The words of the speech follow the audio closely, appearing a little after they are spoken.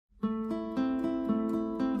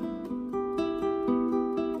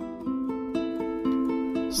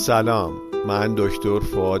سلام، من دکتر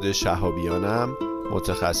فؤاد شهابیانم،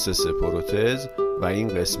 متخصص پروتز و این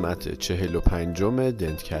قسمت 45م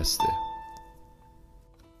دنتکسته.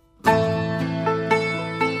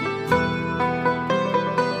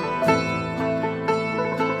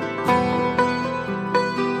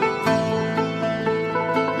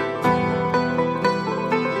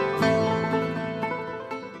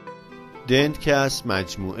 دنتکست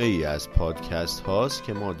مجموعه ای از پادکست هاست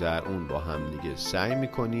که ما در اون با هم دیگه سعی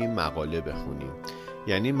میکنیم مقاله بخونیم،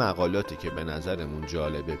 یعنی مقالاتی که به نظرمون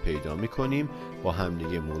جالبه پیدا میکنیم با هم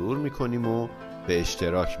دیگه مرور میکنیم و به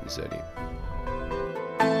اشتراک میذاریم.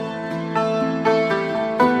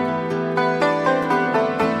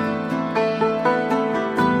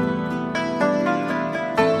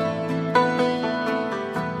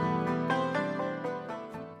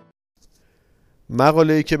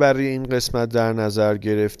 مقاله‌ای که برای این قسمت در نظر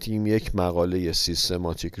گرفتیم یک مقاله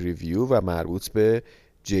سیستماتیک ریویو و مربوط به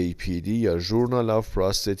JPD یا Journal of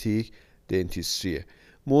Prosthetic Dentistry.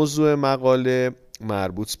 موضوع مقاله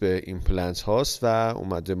مربوط به ایمپلنت هاست و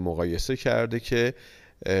اومده مقایسه کرده که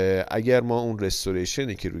اگر ما اون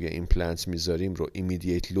رستوریشنی که روی ایمپلنت میذاریم رو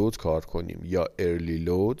ایمیدیت لود کار کنیم یا ارلی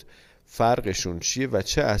لود، فرقشون چیه و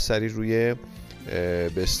چه اثری روی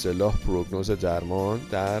به اصطلاح پروگنوز درمان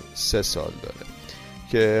در 3 سال داره.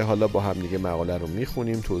 که حالا با هم دیگه مقاله رو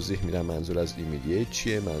میخونیم، توضیح میدم منظور از ایمیدیت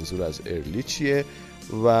چیه، منظور از ارلی چیه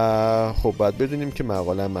و خب باید بدونیم که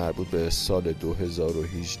مقاله مربوط به سال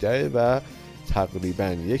 2018 و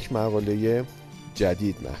تقریبا یک مقاله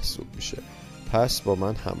جدید محسوب میشه. پس با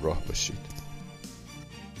من همراه باشید.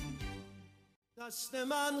 دست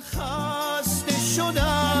من خسته شده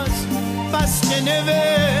است بس که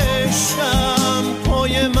نوشتم،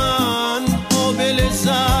 پای من آبله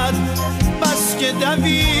زد بس که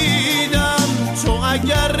دویدم. تو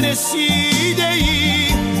اگر رسیده ای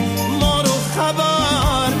ما رو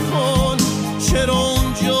خبر کن، چرا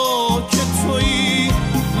اونجا که تویی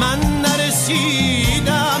من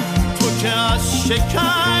نرسیدم. تو که از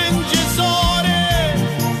شکنجه زاره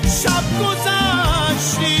شب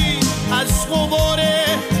گذشتی، از غباره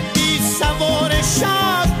بی سوار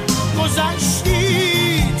شب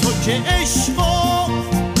گذشتی. تو که عشقا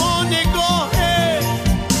با نگاه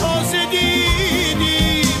تازه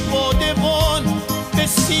دیدی، بادبان به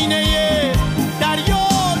سینه دریا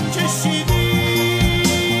کشیدی.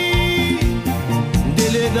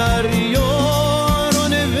 دل دریا رو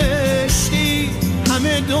نوشتی،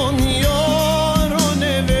 همه دنیا رو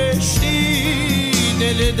نوشتی.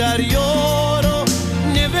 دل دریا رو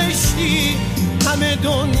نوشتی، همه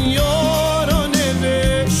دنیا رو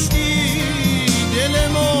نوشتی. دل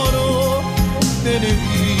ما رو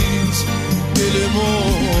بنویس، دل ما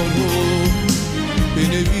رو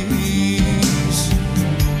بنویس،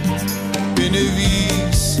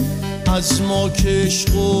 بنویس. از ما که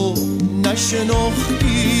عشقو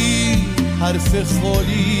نشناختی، حرف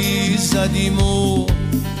خالی زدیم و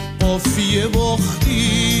قافیه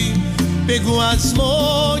باختی. بگو از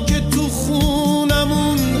ما که تو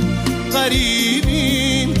خونمون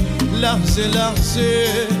غریبیم، لحظه لحظه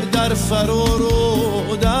در فرار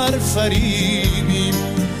و در فریبیم.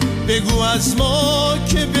 بگو از ما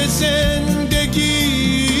که به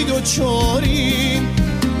زندگی دوچاریم،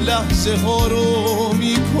 لحظه ها رو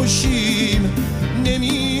میکشیم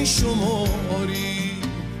نمیشماریم.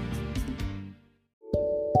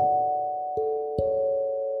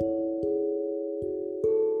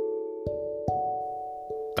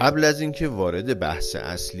 قبل از اینکه وارد بحث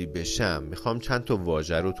اصلی بشم میخوام چند تا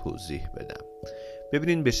واژه رو توضیح بدم.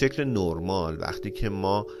 ببینین به شکل نرمال وقتی که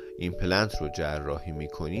ما ایمپلنت رو جراحی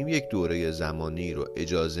میکنیم یک دوره زمانی رو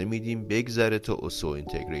اجازه میدیم بگذره تا اوسو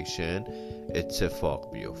اینتگریشن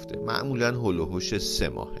اتفاق بیفته، معمولا هول و هوش 3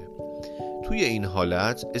 ماهه. توی این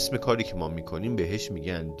حالت اسم کاری که ما میکنیم بهش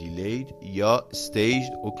میگن دیلید یا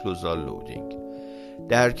staged occlusal loading.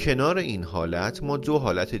 در کنار این حالت ما 2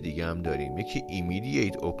 حالت دیگه هم داریم. یکی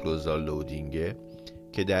immediate occlusal loading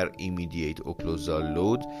که در immediate occlusal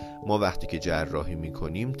load ما وقتی که جراحی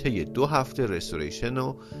میکنیم طی 2 هفته رستوریشن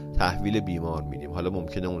و تحویل بیمار میدیم. حالا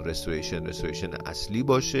ممکنه اون رستوریشن اصلی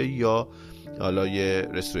باشه یا حالا یه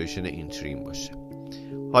رستوریشن اینتریم باشه.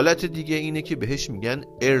 حالت دیگه اینه که بهش میگن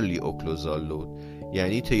early occlusal load،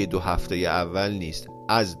 یعنی طی 2 هفته اول نیست،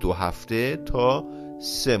 از 2 هفته تا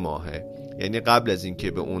 3 ماهه. یعنی قبل از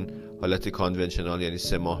اینکه به اون حالت کانونشنال یعنی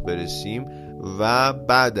 3 ماه برسیم و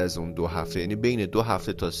بعد از اون 2 هفته، یعنی بین 2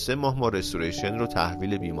 هفته تا 3 ماه ما رستوریشن رو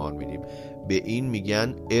تحویل بیمار میدیم. به این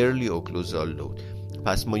میگن early occlusal load.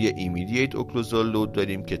 پس ما یه immediate occlusal load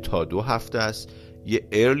داریم که تا 2 هفته است، یه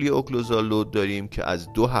ارلی اوکلوزال لود داریم که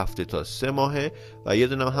از 2 هفته تا 3 ماهه و یه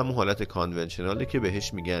دونه همون حالت کانونشناله که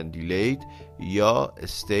بهش میگن دیلید یا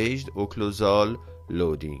استیجد اوکلوزال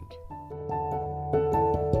لودینگ.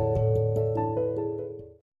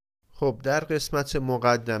 خب در قسمت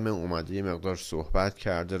مقدمه اومده یه مقدار صحبت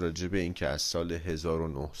کرده راجع به این که از سال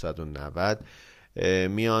 1990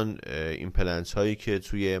 میان ایمپلنت هایی که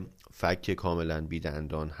توی فک کاملا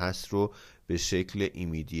بیدندان هست رو به شکل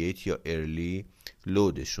ایمیدییت یا ارلی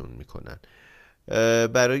لودشون میکنن.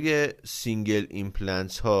 برای سینگل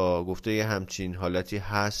ایمپلنت ها گفته یه همچین حالتی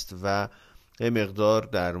هست و یه مقدار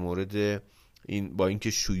در مورد این با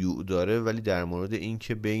اینکه شیوع داره ولی در مورد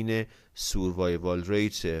اینکه بین سوروایوال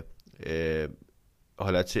ریت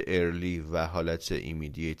حالت ارلی و حالت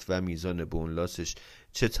ایمیدییت و میزان بونلاسش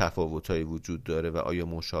چه تفاوتایی وجود داره و آیا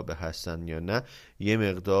مشابه هستن یا نه یه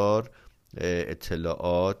مقدار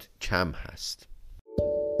اطلاعات کم هست.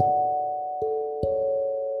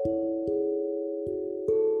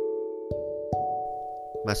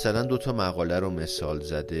 مثلا 2 مقاله رو مثال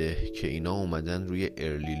زده که اینا اومدن روی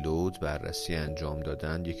ارلی لود بررسی انجام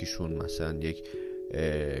دادن. یکیشون مثلا یک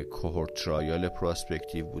کوهورت ترایال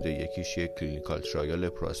پراسپکتیو بوده، یکیش یک کلینیکال ترایال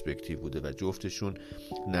پراسپکتیو بوده و جفتشون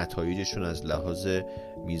نتایجشون از لحاظ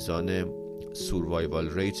میزان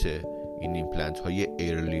سوروایوال ریت این ایمپلنت های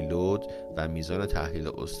ارلی لود و میزان تحلیل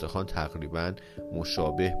استخوان تقریبا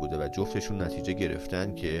مشابه بوده و جفتشون نتیجه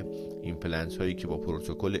گرفتن که ایمپلنت هایی که با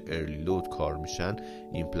پروتکل ارلی لود کار میشن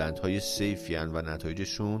ایمپلنت های سیفی هن و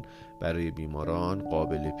نتایجشون برای بیماران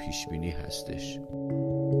قابل پیش بینی هستش.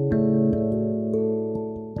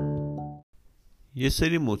 یه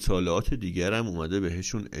سری مطالعات دیگر هم اومده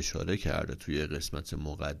بهشون اشاره کرده توی قسمت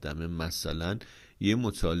مقدمه. مثلا یه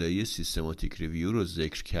مطالعه سیستماتیک ریویو رو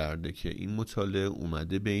ذکر کرده که این مطالعه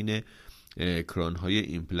اومده بین کرانهای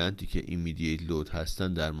ایمپلنتی که ایمیدییت لود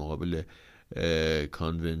هستن در مقابل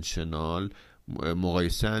کانونشنال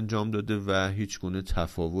مقایسه انجام داده و هیچ گونه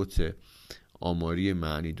تفاوت آماری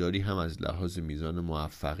معنیداری هم از لحاظ میزان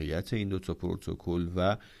موفقیت این 2 پروتکل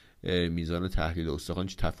و میزان تحلیل استخوان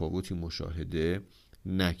هیچ تفاوتی مشاهده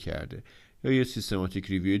نکرده. یا یه سیستماتیک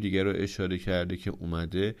ریویو دیگر رو اشاره کرده که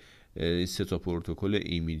اومده 3 پروتکل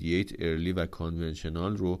ایمیدییت، ارلی و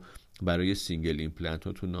کانونشنال رو برای سینگل ایمپلنت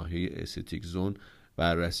ها تو ناحیه استتیک زون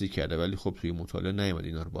بررسی کرده ولی خب توی مطالعه نیامد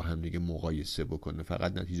اینا رو با هم دیگه مقایسه بکنه.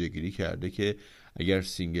 فقط نتیجه گیری کرده که اگر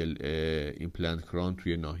سینگل ایمپلنت کران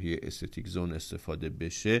توی ناحیه استتیک زون استفاده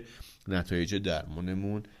بشه نتایج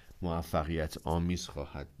درمانمون موفقیت آمیز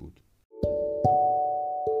خواهد بود.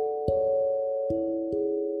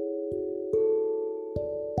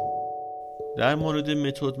 در مورد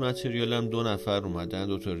متد متریال هم 2 نفر اومدن،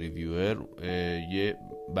 2 ریویور یه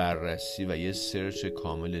بررسی و یه سرچ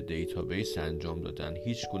کامل دیتابیس انجام دادن.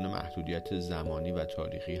 هیچ گونه محدودیت زمانی و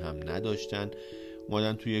تاریخی هم نداشتن.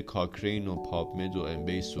 اومدن توی کاکرین و پابمد و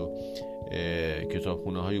امبیس و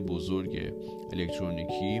کتابخونه های بزرگ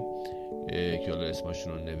الکترونیکی که حالا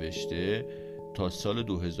اسمشون رو نوشته تا سال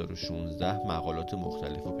 2016 مقالات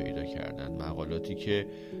مختلف رو پیدا کردن. مقالاتی که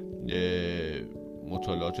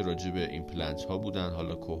مطالعات راجع به ایمپلنت ها بودن،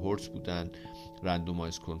 حالا کوهورت بودن،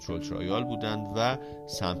 رندومایز کنترل ترایال بودن و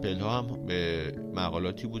سمپل ها هم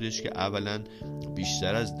مقالاتی بودش که اولا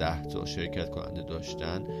بیشتر از 10 شرکت کننده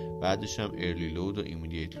داشتن، بعدش هم ارلی لود و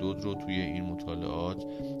ایمیدییت لود رو توی این مطالعات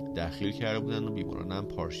داخل کرده بودن و بیماران هم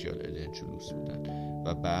پارشیال ادنچولوس بودن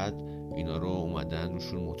و بعد اینا رو اومدن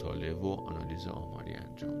روشون مطالعه و آنالیز آماری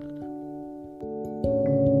انجام دادن.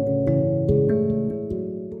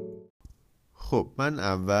 خب من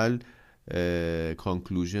اول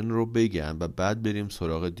کانکلوژن رو بگم و بعد بریم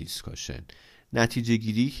سراغ دیسکاشن. نتیجه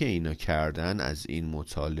گیری که اینا کردن از این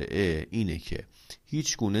مطالعه اینه که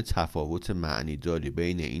هیچ گونه تفاوت معنیداری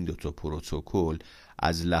بین این 2 پروتکل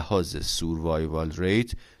از لحاظ سوروایوال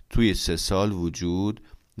ریت توی 3 سال وجود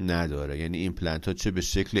نداره. یعنی ایمپلنت ها چه به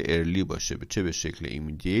شکل ارلی باشه چه به شکل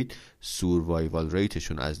ایمیدییت سوروایوال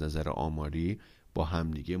ریتشون از نظر آماری با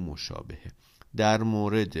هم دیگه مشابهه. در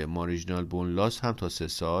مورد ماریجینال بون لاس هم تا 3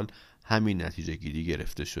 سال همین نتیجه گیری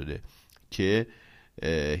گرفته شده که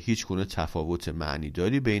هیچ گونه تفاوت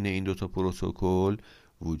معنیداری بین این 2 پروتکل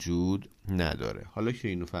وجود نداره. حالا که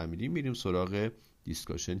اینو فهمیدیم میریم سراغ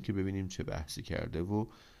دیسکاشن که ببینیم چه بحثی کرده و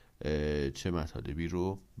چه مطالبی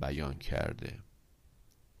رو بیان کرده.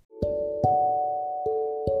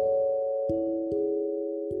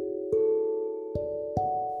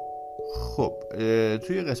 خب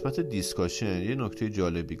توی قسمت دیسکاشن یه نکته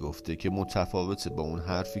جالبی گفته که متفاوته با اون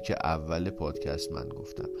حرفی که اول پادکست من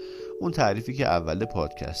گفتم. اون تعریفی که اول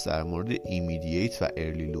پادکست در مورد ایمیدییت و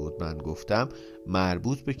ارلی لود من گفتم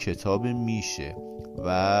مربوط به کتاب میشه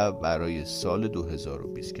و برای سال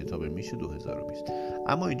 2020 کتاب میشه 2020.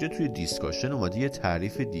 اما اینجا توی دیسکاشن اومده یه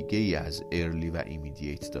تعریف دیگه ای از ارلی و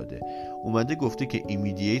ایمیدییت داده. اومده گفته که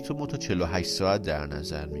ایمیدییت رو ما تا 48 ساعت در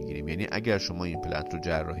نظر میگیریم، یعنی اگر شما ایمپلنت رو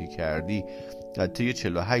جراحی کردی تا طی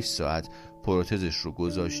 48 ساعت پروتزش رو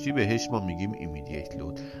گذاشتی بهش ما میگیم ایمیدییت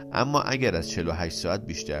لود. اما اگر از 48 ساعت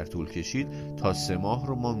بیشتر طول کشید تا 3 ماه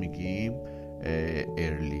رو ما میگیم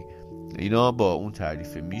ارلی. اینا با اون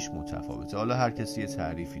تعریف میش متفاوته. حالا هر کسی یه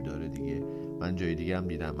تعریفی داره دیگه. من جای دیگه هم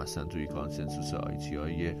دیدم مثلا توی کانسنسوس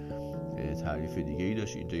ITI تعریف دیگه ای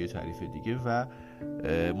داشت، اینجا یه تعریف دیگه و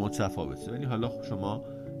متفاوته. ولی حالا شما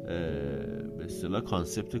به اصطلاح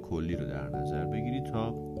کانسپت کلی رو در نظر بگیرید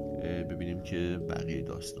تا ببینیم که بقیه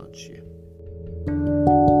داستان چیه.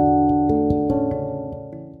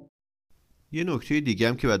 یه نکته دیگه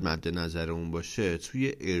هم که باید مد نظرمون باشه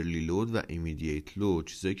توی ارلی لود و ایمیدییت لود،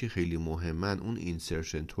 چیزایی که خیلی مهمن اون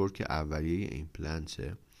اینسرشن تورک اولیه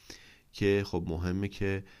ایمپلنته که خب مهمه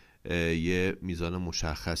که یه میزان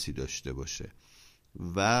مشخصی داشته باشه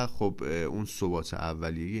و خب اون ثبات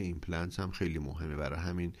اولیه ایمپلنت هم خیلی مهمه. برای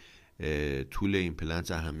همین طول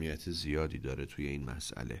ایمپلنت اهمیت زیادی داره توی این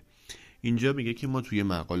مسئله. اینجا میگه که ما توی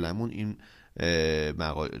مقالمون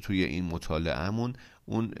توی این مطالعهمون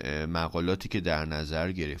اون مقالاتی که در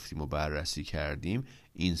نظر گرفتیم و بررسی کردیم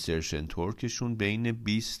اینسرشن تورکشون بین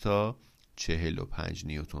 20 تا 45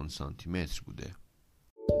 نیوتن سانتی متر بوده.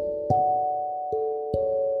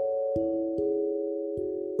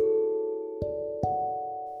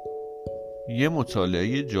 یه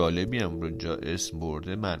مطالعه جالبی هم رو اسم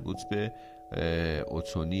برده مربوط به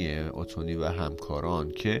اوتونی و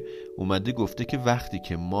همکاران که اومده گفته که وقتی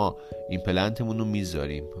که ما ایمپلنتمون رو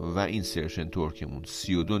میذاریم و اینسرشن تورکمون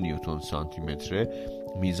 32 نیوتن سانتی متره،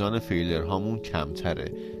 میزان فیلر هامون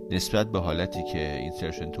کمتره نسبت به حالتی که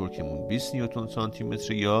اینسرشن تورکمون 20 نیوتن سانتی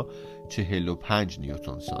متر یا 45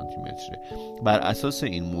 نیوتن سانتی متره. بر اساس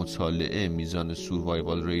این مطالعه میزان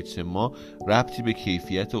سوروایوال ریت ما ربطی به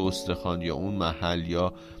کیفیت استخوان یا اون محل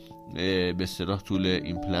یا به اصطلاح طول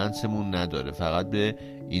ایمپلنتمون نداره، فقط به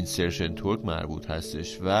اینسرشن تورک مربوط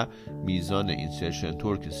هستش و میزان اینسرشن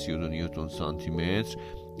تورک 32 نیوتن سانتی متر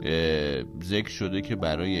ذکر شده که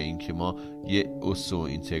برای اینکه ما یه اوسو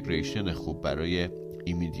اینتگریشن خوب برای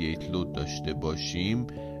ایمیدییت لود داشته باشیم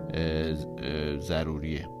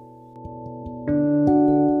ضروریه.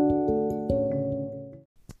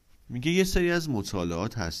 میگه یه سری از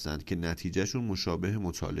مطالعات هستند که نتیجهشون مشابه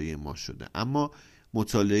مطالعه ما شده، اما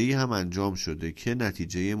مطالعه‌ای هم انجام شده که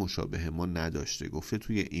نتیجه مشابه ما نداشته. گفته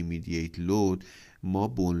توی ایمیدییت لود ما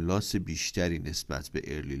بونلاس بیشتری نسبت به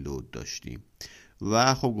ارلی لود داشتیم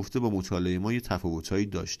و خب گفته با مطالعه ما یه تفاوتایی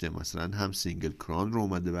داشته، مثلا هم سینگل کران رو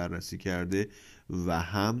اومده بررسی کرده و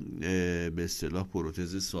هم به اصطلاح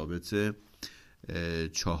پروتز ثابت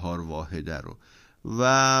 4 واحده رو.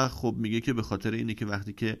 و خب میگه که به خاطر اینه که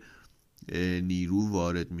وقتی که نیرو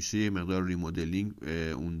وارد میشه یه مقدار ریمودلینگ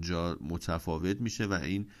اونجا متفاوت میشه و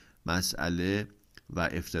این مسئله و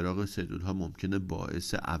افتراق سلول‌ها ممکنه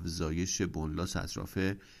باعث افزایش بونلاس اطراف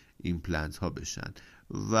ایمپلنت ها بشن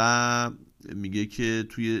و میگه که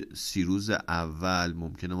توی 30 روز اول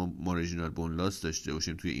ممکنه ما مارژینال بونلاس داشته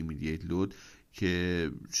باشیم توی ایمیدییت لود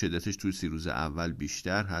که شدتش توی 30 روز اول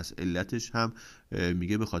بیشتر هست. علتش هم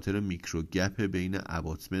میگه به خاطر میکرو گپ بین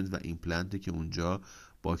اباتمنت و ایمپلنت که اونجا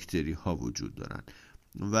باکتری ها وجود دارن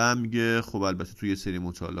و میگه خب البته توی یه سری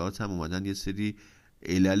مطالعات هم اومدن یه سری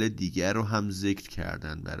علل دیگر رو هم ذکر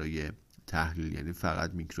کردن برای تحلیل، یعنی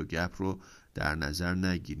فقط میکرو گپ رو در نظر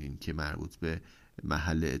نگیرین که مربوط به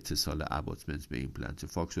محل اتصال اباتمنت به ایمپلنت.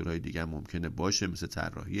 فاکتورهای دیگه هم ممکنه باشه مثل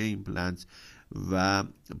طراحی ایمپلنت و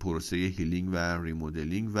پروسه هیلینگ و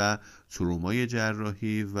ریمودلینگ و ترومای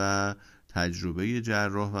جراحی و تجربه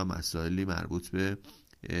جراح و مسائلی مربوط به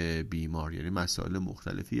بیمار، یعنی مسائل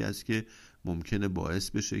مختلفی است که ممکنه باعث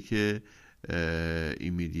بشه که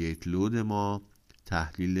ایمیدییت لود ما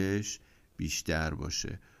تحلیلش بیشتر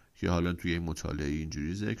باشه که حالا توی این مطالعه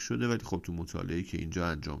اینجوری ذکر شده، ولی خب تو مطالعه‌ای که اینجا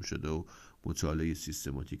انجام شده و مطالعه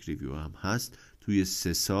سیستماتیک ریویو هم هست توی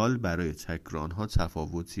 3 سال برای تکرانها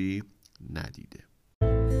تفاوتی ندیده.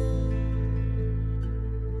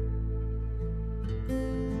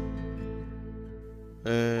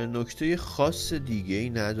 نکته خاص دیگه ای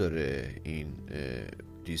نداره این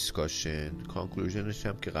دیسکاشن. کانکلوژنش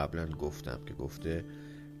هم که قبلا گفتم که گفته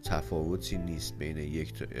تفاوتی نیست بین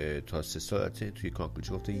 1 تا 3 سال. توی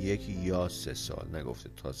کانکلوژن گفته 1 یا 3 سال، نگفته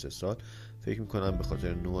تا 3 سال. فکر میکنم به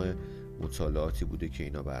خاطر نوع مطالعاتی بوده که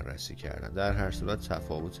اینا بررسی کردن. در هر صورت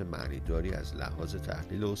تفاوت معنیداری از لحاظ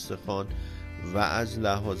تحلیل استخوان و از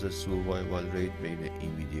لحاظ سوروایوال ریت بین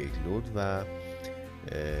ایمیدیت لود و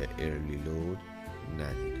ارلی لود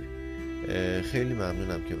ندیده. خیلی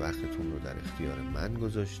ممنونم که وقتتون رو در اختیار من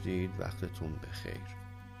گذاشتید. وقتتون بخیر.